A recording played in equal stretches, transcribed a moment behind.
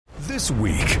This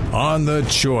week on The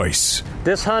Choice.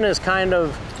 This hunt is kind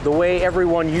of the way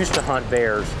everyone used to hunt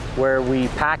bears, where we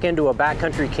pack into a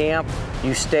backcountry camp,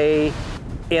 you stay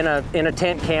in a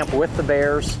tent camp with the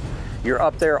bears, you're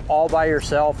up there all by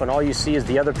yourself, and all you see is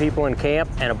the other people in camp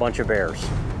and a bunch of bears.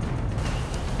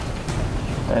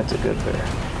 That's a good bear.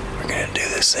 We're gonna do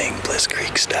this thing Bliss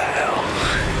Creek style.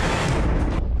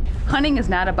 Hunting is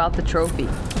not about the trophy.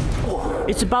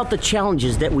 It's about the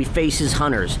challenges that we face as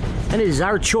hunters, and it is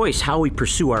our choice how we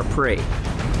pursue our prey.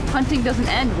 Hunting doesn't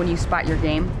end when you spot your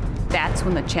game. That's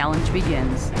when the challenge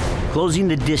begins. Closing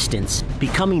the distance,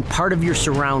 becoming part of your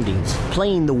surroundings,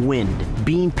 playing the wind,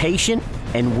 being patient,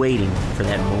 and waiting for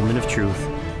that moment of truth.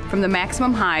 From the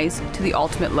maximum highs to the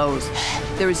ultimate lows,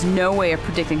 there is no way of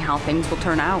predicting how things will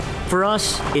turn out. For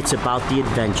us, it's about the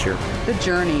adventure, The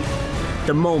journey.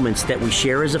 the moments that we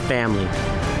share as a family.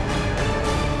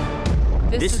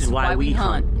 This is why we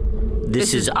hunt.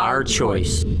 This is our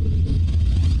choice.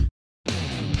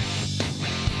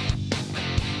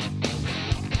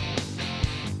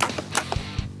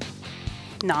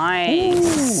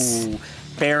 Nice. Ooh,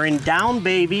 bearing down,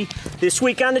 baby. This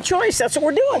week on The Choice, that's what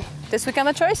we're doing. This week on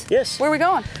The Choice? Yes. Where are we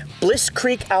going? Bliss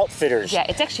Creek Outfitters. Yeah,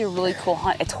 it's actually a really cool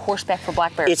hunt. It's horseback for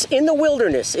black bears. It's in the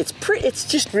wilderness. It's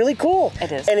just really cool.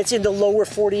 It is. And it's in the lower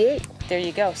 48. There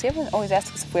you go. See, everyone always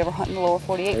asks us if we ever hunt in the lower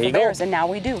 48 There for you go. bears, and now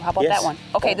we do. How about Yes. that one?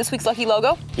 Okay, this week's lucky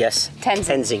logo? Yes.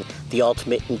 Tenzing. The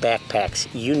ultimate in backpacks.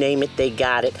 You name it, they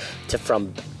got it.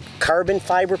 From carbon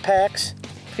fiber packs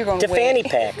If you're going to way- fanny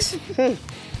packs.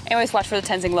 Anyways, watch for the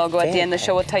Tenzing logo at the end of the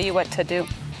show. We'll tell you what to do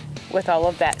with all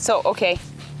of that. So, okay,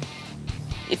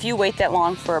 if you wait that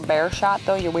long for a bear shot,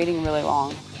 though, you're waiting really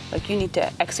long. Like, you need to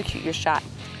execute your shot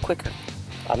quicker.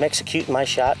 I'm executing my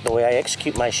shot the way I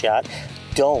execute my shot.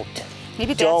 Don't.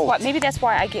 Maybe that's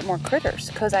why I get more critters,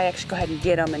 because I actually go ahead and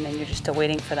get them, and then you're just still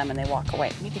waiting for them, and they walk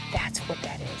away. Maybe that's what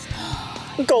that is.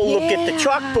 Go look at the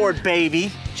chalkboard,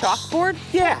 baby. Chalkboard?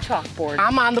 Yeah. What chalkboard?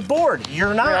 I'm on the board.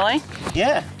 You're not. Really?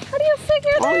 Yeah. How do you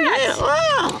figure that?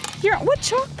 Oh, yeah. What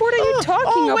chalkboard are you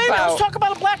talking wait a minute. about? Let's talk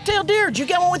about a black-tailed deer. Did you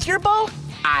get one with your bow?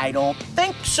 I don't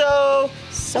think so.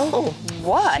 So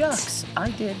what? Shucks, I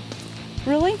did.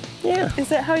 Really? Yeah. Is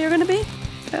that how you're gonna be?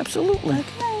 Absolutely.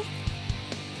 Okay.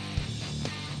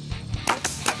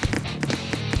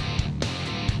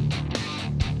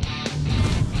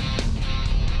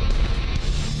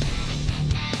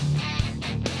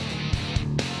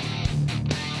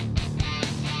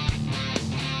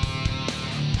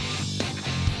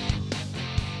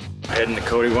 Heading to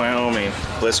Cody, Wyoming,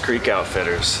 Bliss Creek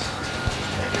Outfitters.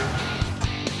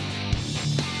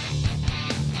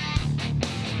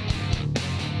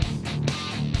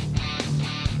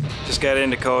 Just got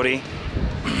into Cody,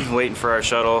 waiting for our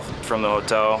shuttle from the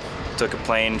hotel. Took a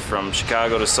plane from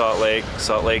Chicago to Salt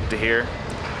Lake to here.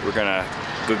 We're gonna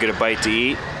go get a bite to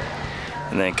eat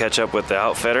and then catch up with the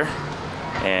outfitter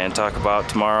and talk about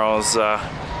tomorrow's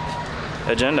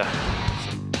agenda.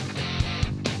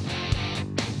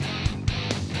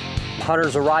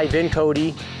 Hunters arrive in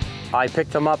Cody. I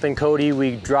pick them up in Cody.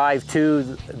 We drive to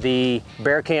the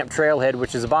Bear Camp trailhead,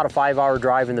 which is about a 5-hour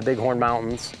drive in the Bighorn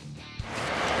Mountains.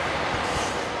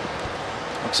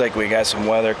 Looks like we got some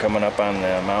weather coming up on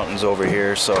the mountains over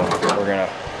here, so we're gonna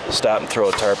stop and throw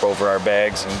a tarp over our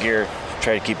bags and gear,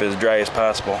 try to keep it as dry as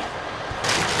possible.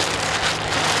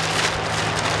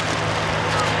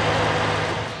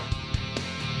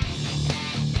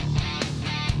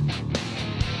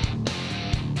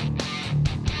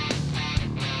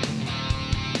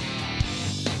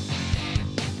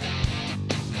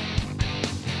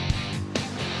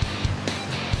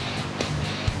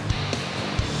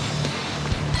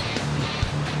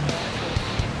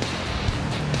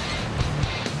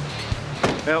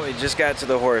 Well, we just got to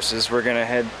the horses. We're gonna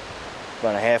head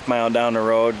about a half-mile down the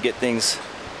road, get things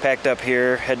packed up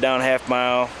here, head down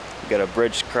half-mile, got a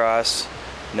bridge to cross,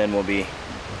 and then we'll be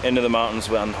into the mountains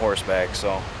on horseback.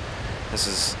 So this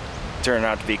is turning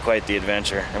out to be quite the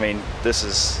adventure. I mean, this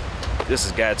is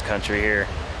God's country here.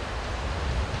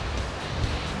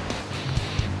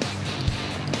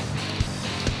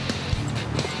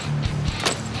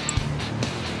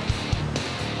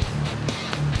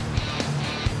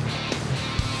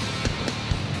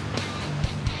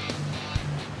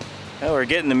 Well, we're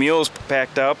getting the mules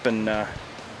packed up and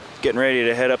getting ready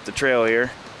to head up the trail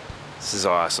here. This is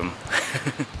awesome.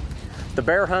 The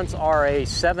bear hunts are a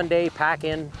 7-day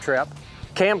pack-in trip.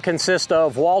 Camp consists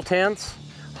of wall tents.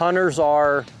 Hunters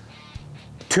are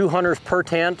 2 hunters per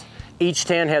tent. Each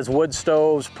tent has wood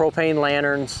stoves, propane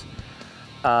lanterns.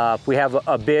 We have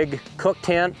a big cook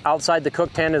tent. Outside the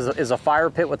cook tent is a fire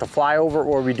pit with a flyover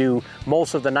where we do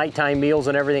most of the nighttime meals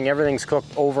and everything. Everything's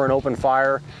cooked over an open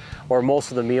fire. or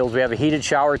most of the meals. We have a heated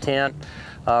shower tent,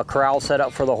 corral set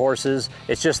up for the horses.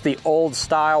 It's just the old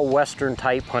style Western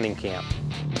type hunting camp.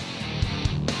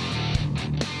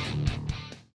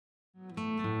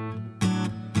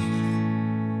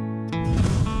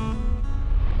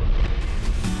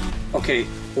 Okay,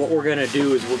 what we're gonna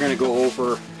do is we're gonna go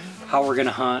over how we're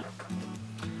gonna hunt,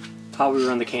 how we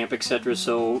run the camp, etc.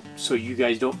 So you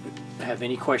guys don't have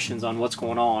any questions on what's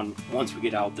going on once we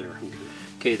get out there.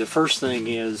 Okay, the first thing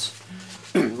is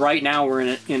right now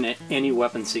we're in any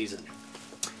weapon season.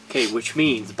 Okay, which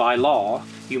means by law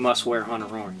you must wear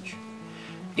hunter orange.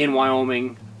 In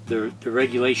Wyoming, the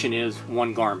regulation is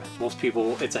one garment. Most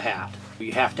people, it's a hat.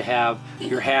 You have to have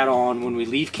your hat on when we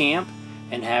leave camp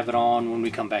and have it on when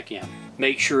we come back in.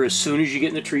 Make sure as soon as you get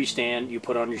in the tree stand, you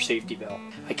put on your safety belt.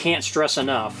 I can't stress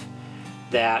enough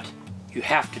that you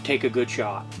have to take a good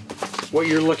shot. What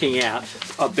you're looking at,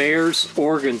 a bear's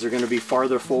organs are going to be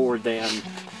farther forward than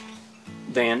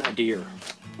a deer.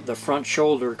 The front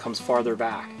shoulder comes farther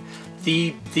back.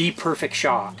 The perfect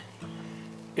shot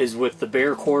is with the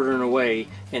bear quartering away,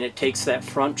 and it takes that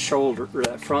front shoulder, or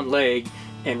that front leg,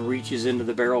 and reaches into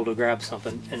the barrel to grab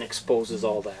something and exposes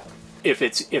all that.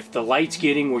 If the light's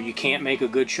getting where you can't make a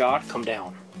good shot, come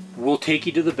down. We'll take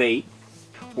you to the bait.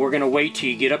 We're gonna wait till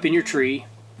you get up in your tree,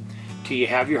 till you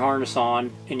have your harness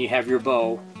on and you have your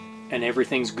bow and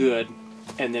everything's good,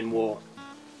 and then we'll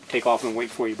take off and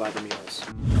wait for you by the mules.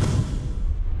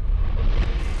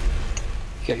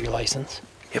 You got your license?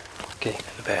 Yep. Okay.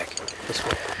 In the back. This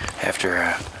way. After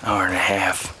an hour and a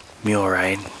half mule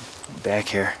ride back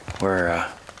here, we're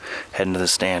heading to the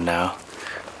stand now.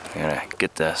 We're gonna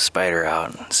get the spider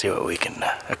out and see what we can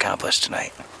accomplish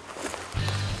tonight.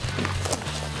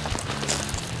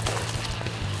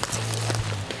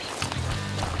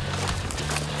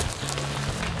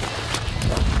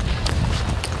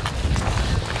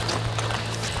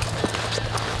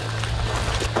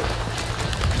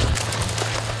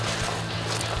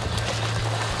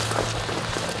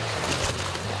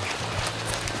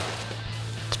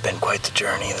 It's been quite the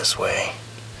journey this way.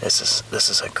 This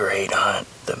is a great hunt.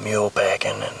 The mule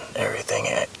packing and everything,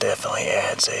 it definitely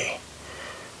adds a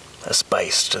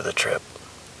spice to the trip.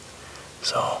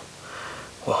 So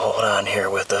we'll hold on here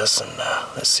with us and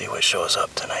let's see what shows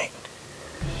up tonight.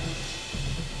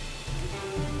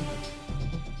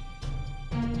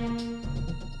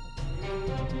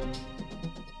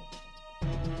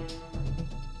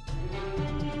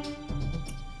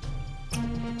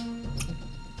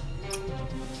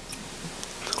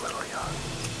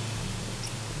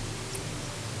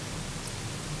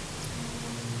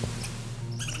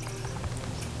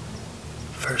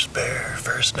 First bear,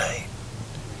 first night.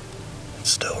 It's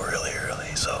still really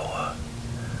early, so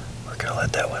we're gonna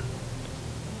let that one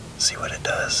see what it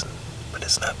does. But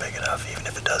it's not big enough, even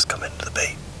if it does come into the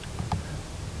bait.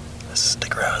 Let's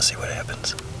stick around and see what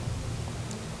happens.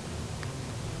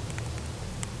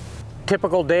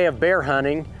 Typical day of bear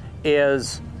hunting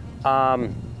is,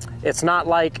 it's not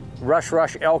like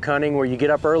rush elk hunting where you get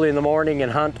up early in the morning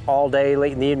and hunt all day,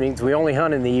 late in the evenings. We only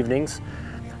hunt in the evenings.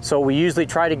 So we usually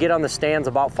try to get on the stands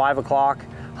about 5 o'clock,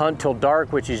 hunt till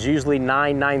dark, which is usually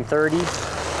 9:30.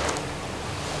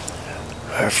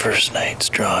 Our first night's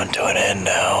drawn to an end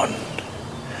now, and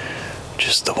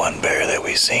just the one bear that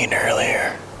we seen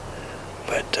earlier.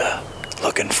 But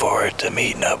looking forward to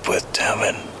meeting up with Tim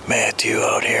and Matthew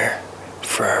out here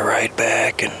for our ride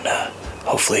back, and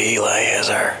hopefully Eli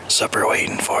has our supper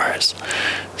waiting for us.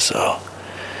 So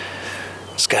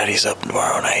Scotty's up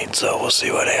tomorrow night, so we'll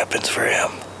see what happens for him.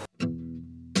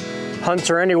 Hunts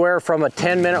are anywhere from a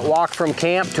 10-minute walk from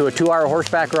camp to a 2-hour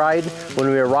horseback ride.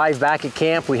 When we arrive back at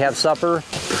camp, we have supper.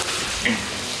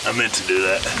 I meant to do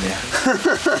that. Yeah.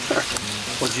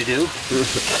 What'd you do?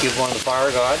 Give one to the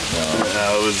fire god?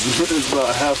 No, it was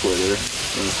about halfway there.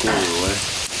 It was a quarter away.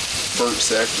 First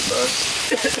sacrifice.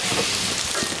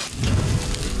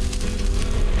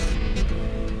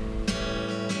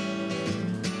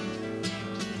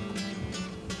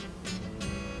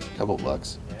 Couple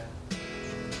bucks.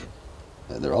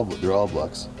 Yeah, they're all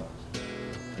bucks.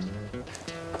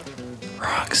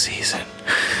 Wrong season,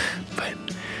 but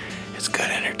it's good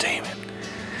entertainment.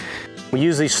 We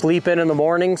usually sleep in the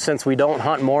morning since we don't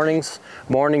hunt mornings.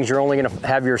 Mornings you're only going to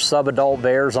have your sub-adult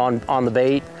bears on the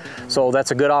bait. So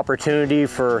that's a good opportunity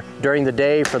for during the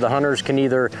day for the hunters can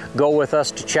either go with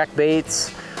us to check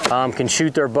baits, can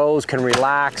shoot their bows, can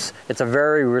relax. It's a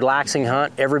very relaxing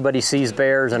hunt. Everybody sees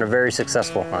bears and a very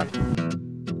successful hunt.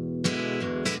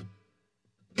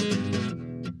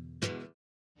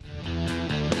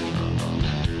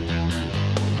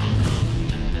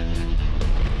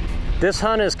 This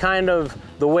hunt is kind of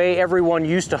the way everyone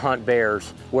used to hunt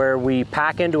bears, where we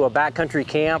pack into a backcountry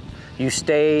camp. You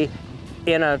stay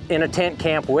in a tent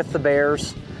camp with the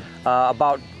bears.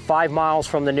 About 5 miles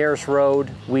from the nearest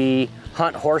road, we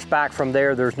hunt horseback from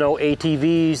there. There's no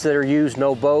ATVs that are used,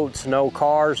 no boats, no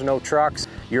cars, no trucks.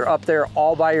 You're up there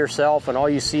all by yourself, and all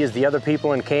you see is the other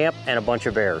people in camp and a bunch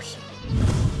of bears.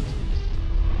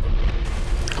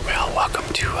 Well, welcome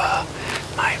to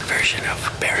my version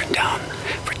of Bear in Town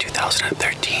for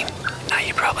 2013. Now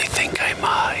you probably think I'm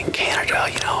in Canada,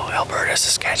 you know, Alberta,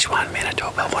 Saskatchewan,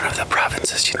 Manitoba, one of the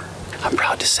provinces. I'm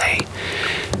proud to say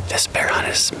this bear hunt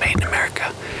is made in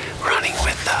America. We're hunting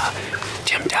with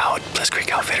Tim Dowd, Bliss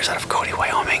Creek Outfitters out of Cody,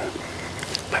 Wyoming.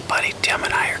 My buddy Tim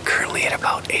and I are currently at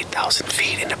about 8,000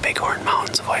 feet in the Bighorn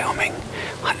Mountains of Wyoming,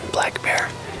 hunting black bear.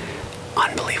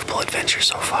 Unbelievable adventure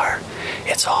so far.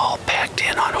 It's all packed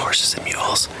in on horses and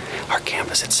mules. Our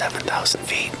camp is at 7,000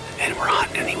 feet, and we're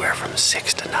hunting anywhere from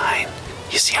 6 to 9.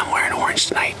 You see I'm wearing orange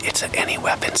tonight. It's an any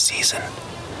weapon season.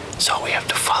 So we have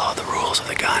to follow the rules of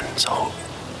the gun. So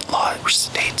law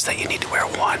states that you need to wear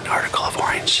 1 article of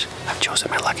orange. I've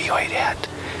chosen my lucky white hat.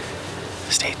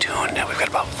 Stay tuned. We've got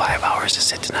about 5 hours to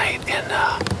sit tonight, and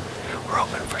we're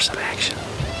open for some action.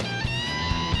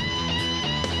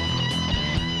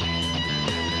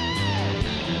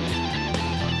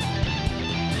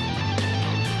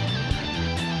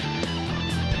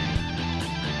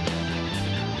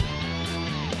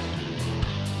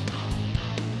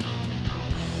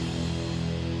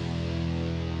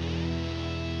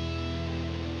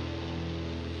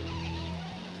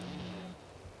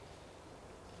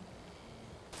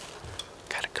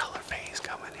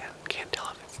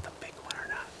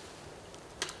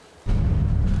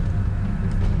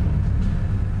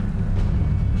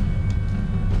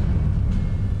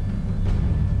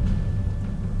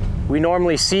 We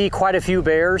normally see quite a few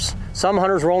bears. Some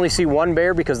hunters will only see 1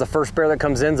 bear because the first bear that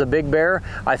comes in is a big bear.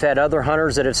 I've had other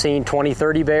hunters that have seen 20,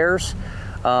 30 bears.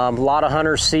 A lot of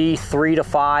hunters see 3 to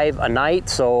 5 a night,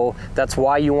 so that's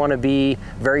why you want to be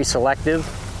very selective.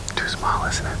 Too small,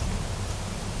 isn't it?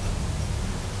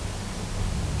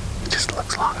 It just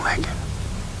looks long-legged.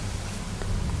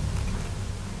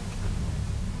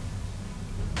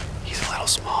 He's a little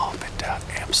small, but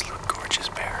absolute gorgeous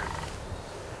bear.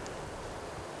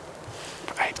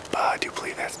 I do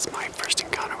believe that's my first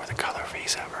encounter with a color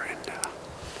face ever, and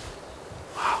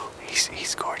wow,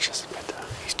 he's gorgeous, but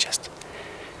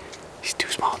he's too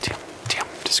small. Tim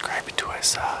described it to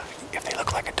us. If they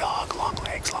look like a dog, long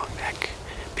legs, long neck,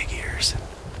 big ears,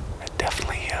 and it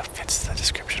definitely fits the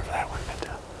description for that one.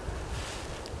 But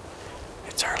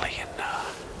it's early, and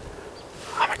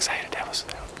I'm excited. That was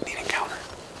a neat encounter.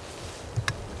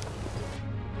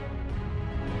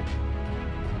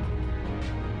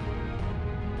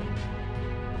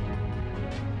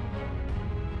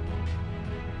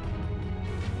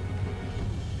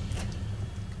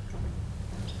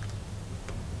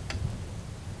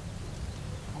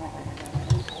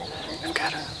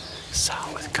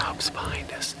 Sound with cubs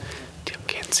behind us. Tim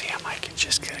can't see them. I can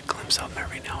just get a glimpse of them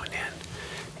every now and then.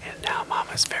 And now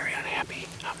Mama's very unhappy.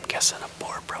 I'm guessing a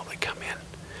boar probably come in,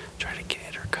 try to get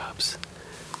at her cubs.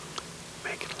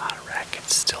 Making a lot of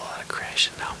rackets, still a lot of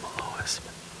crashing down below us.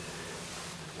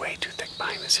 But way too thick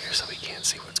behind us here, so we can't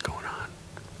see what's going on.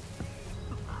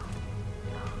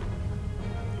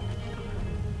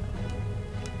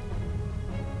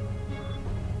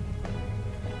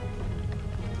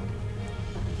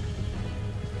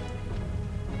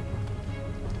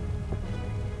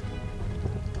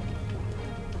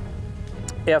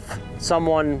 If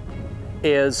someone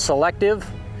is selective,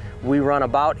 we run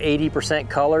about 80%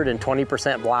 colored and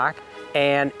 20% black,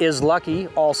 and is lucky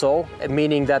also,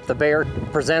 meaning that the bear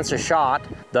presents a shot.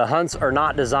 The hunts are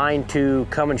not designed to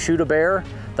come and shoot a bear.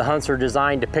 The hunts are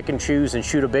designed to pick and choose and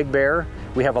shoot a big bear.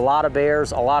 We have a lot of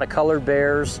bears, a lot of colored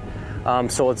bears,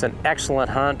 so it's an excellent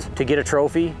hunt to get a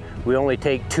trophy. We only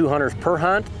take 2 hunters per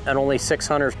hunt and only 6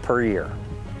 hunters per year.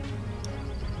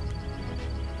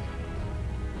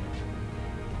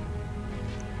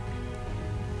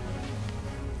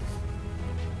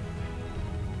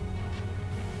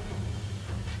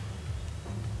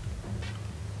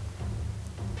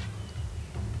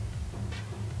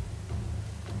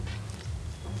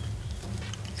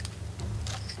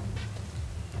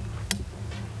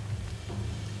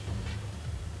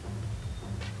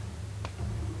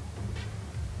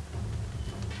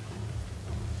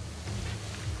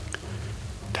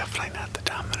 Definitely not the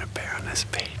dominant bear on this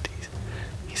bait.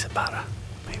 He's about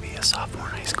maybe a sophomore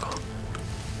in high school.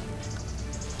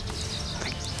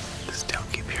 I still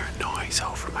keep hearing noise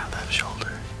over my left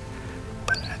shoulder,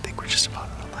 but I think we're just about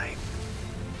out of light.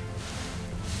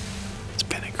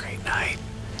 been a great night.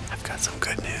 I've got some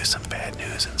good news, some bad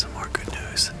news, and some more good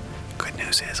news. Good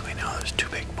news is we know there's 2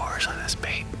 big boars on this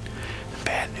bait. The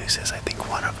bad news is I think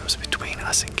one of them's between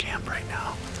us and camp right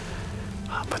now.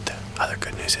 But the other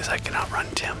good news is I can outrun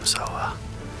Tim, so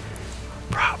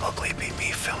probably be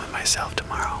me filming myself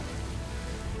tomorrow.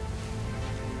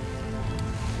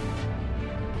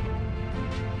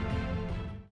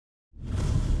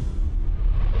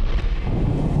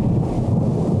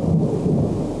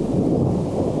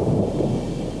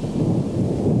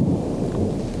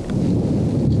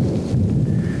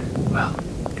 Well,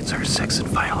 it's our 6th and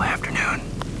final afternoon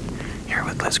here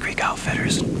with Bliss Creek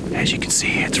Outfitters. As you can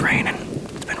see, it's raining.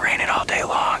 It's been raining all day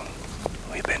long.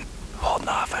 We've been holding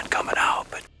off on coming out,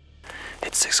 but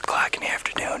it's 6 o'clock in the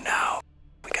afternoon now.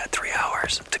 We got 3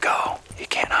 hours to go. You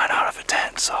can't hunt out of a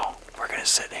tent, so we're gonna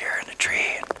sit here in the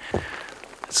tree and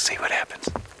let's see what happens.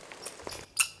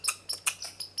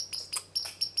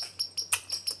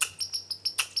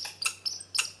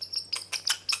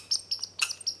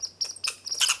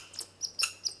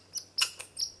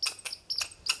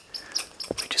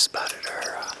 We just spotted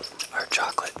our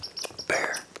chocolate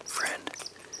bear friend.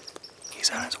 He's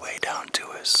on his way down to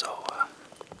us, so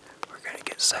we're gonna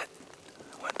get set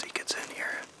once he gets in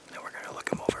here. Then we're gonna look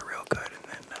him over real good and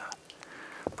then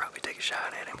probably take a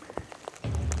shot at him.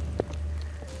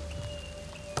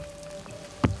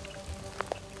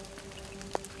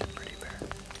 Pretty bear.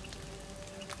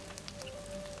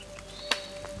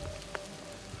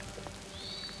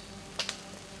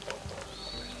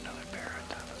 There's another bear on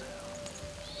top of the hill.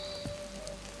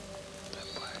 There's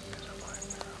a black bear up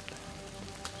there.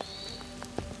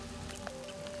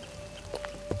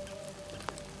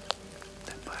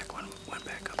 That black one went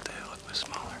back up the hill. It was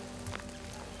smaller.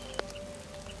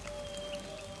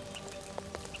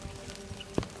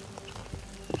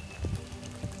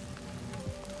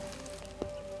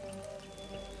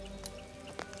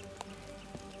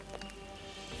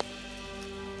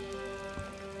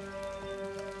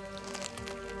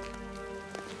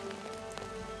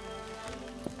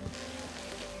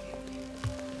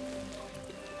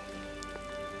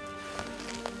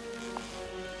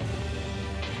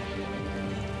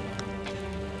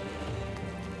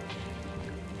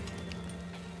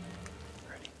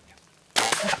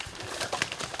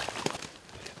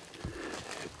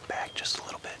 Back just a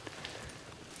little bit.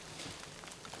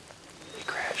 He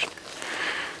crashed.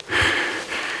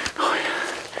 Oh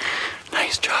yeah.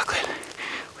 Nice chocolate.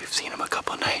 We've seen him a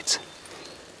couple nights.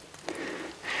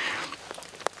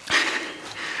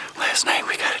 Last night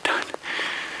we got it done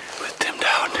with Tim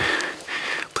Dowd,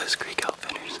 Bliss Creek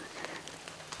Outfitters.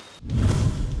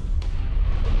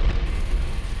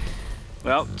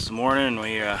 Well, it's the morning.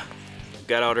 We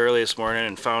got out early this morning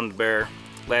and found the bear.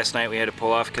 Last night we had to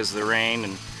pull off because of the rain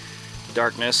and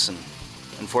darkness, and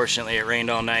unfortunately it rained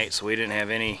all night, so we didn't have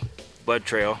any blood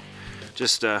trail.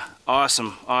 Just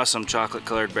awesome chocolate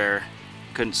colored bear.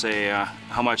 Couldn't say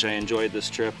how much I enjoyed this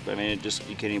trip. I mean,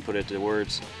 you can't even put it to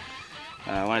words.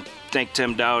 I want to thank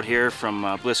Tim Dowd here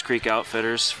from Bliss Creek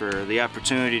Outfitters for the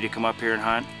opportunity to come up here and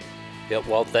hunt. Yep,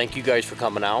 well, thank you guys for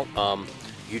coming out.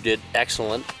 You did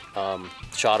excellent.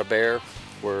 Shot a bear.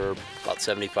 We're about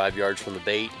 75 yards from the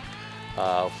bait.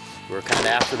 We're kind of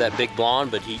after that big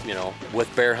blonde, but he, you know,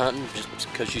 with bear hunting, just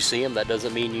because you see him, that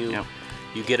doesn't mean you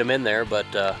get him in there. But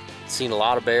seen a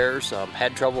lot of bears.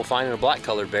 Had trouble finding a black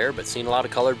colored bear, but seen a lot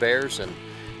of colored bears,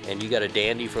 and you got a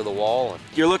dandy for the wall.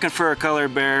 You're looking for a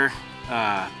colored bear,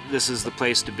 this is the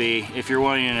place to be. If you're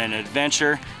wanting an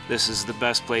adventure, this is the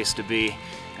best place to be.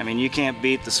 I mean, you can't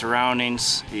beat the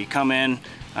surroundings. You come in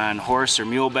on horse or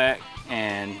muleback,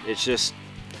 and it's just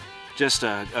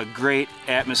a great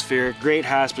atmosphere, great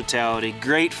hospitality,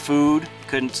 great food.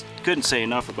 Couldn't say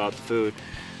enough about the food.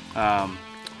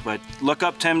 But look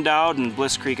up Tim Dowd and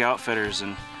Bliss Creek Outfitters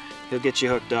and he'll get you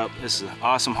hooked up. This is an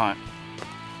awesome hunt.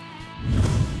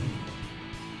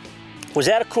 Was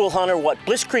that a cool hunt or what?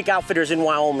 Bliss Creek Outfitters in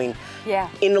Wyoming. Yeah.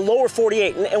 In the lower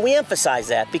 48, and we emphasize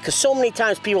that because so many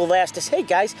times people have asked us, hey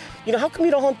guys, you know, how come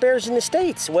you don't hunt bears in the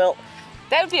States? Well,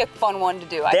 that would be a fun one to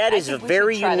do. That is a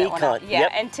very unique hunt. Yeah,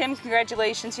 yep. And Tim,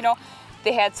 congratulations. You know,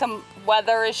 they had some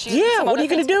weather issues. Yeah, what are you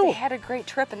going to do? They had a great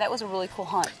trip, and that was a really cool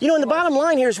hunt. You know, and the bottom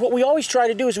line here is what we always try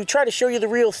to do is we try to show you the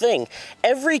real thing.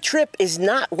 Every trip is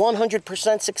not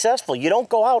 100% successful. You don't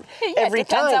go out every time. It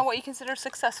depends on what you consider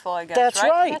successful, I guess. That's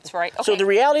right. That's right. Okay. So the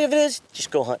reality of it is, just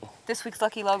go hunting. This week's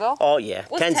lucky logo? Oh yeah,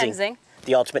 was Tenzing.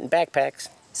 The ultimate in backpacks.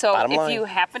 So if you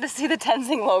happen to see the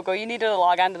Tenzing logo, you need to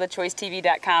log on to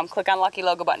thechoicetv.com, click on Lucky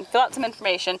Logo button, fill out some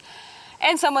information,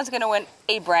 And someone's gonna win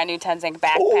a brand new Tenzing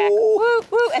backpack. Woo,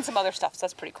 woo, and some other stuff, so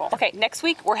that's pretty cool. Okay, next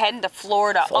week we're heading to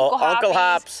Florida. Oh, Uncle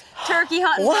Hop's. Turkey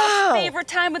hunting, Wow. our favorite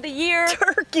time of the year.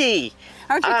 Turkey.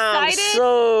 Aren't you excited? I'm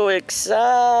so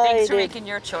excited. Thanks for making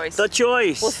your choice. The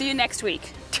choice. We'll see you next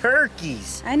week.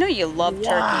 Turkeys. I know you love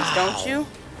turkeys, don't you?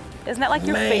 Isn't that like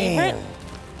your favorite?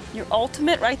 Your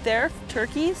ultimate right there,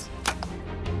 turkeys?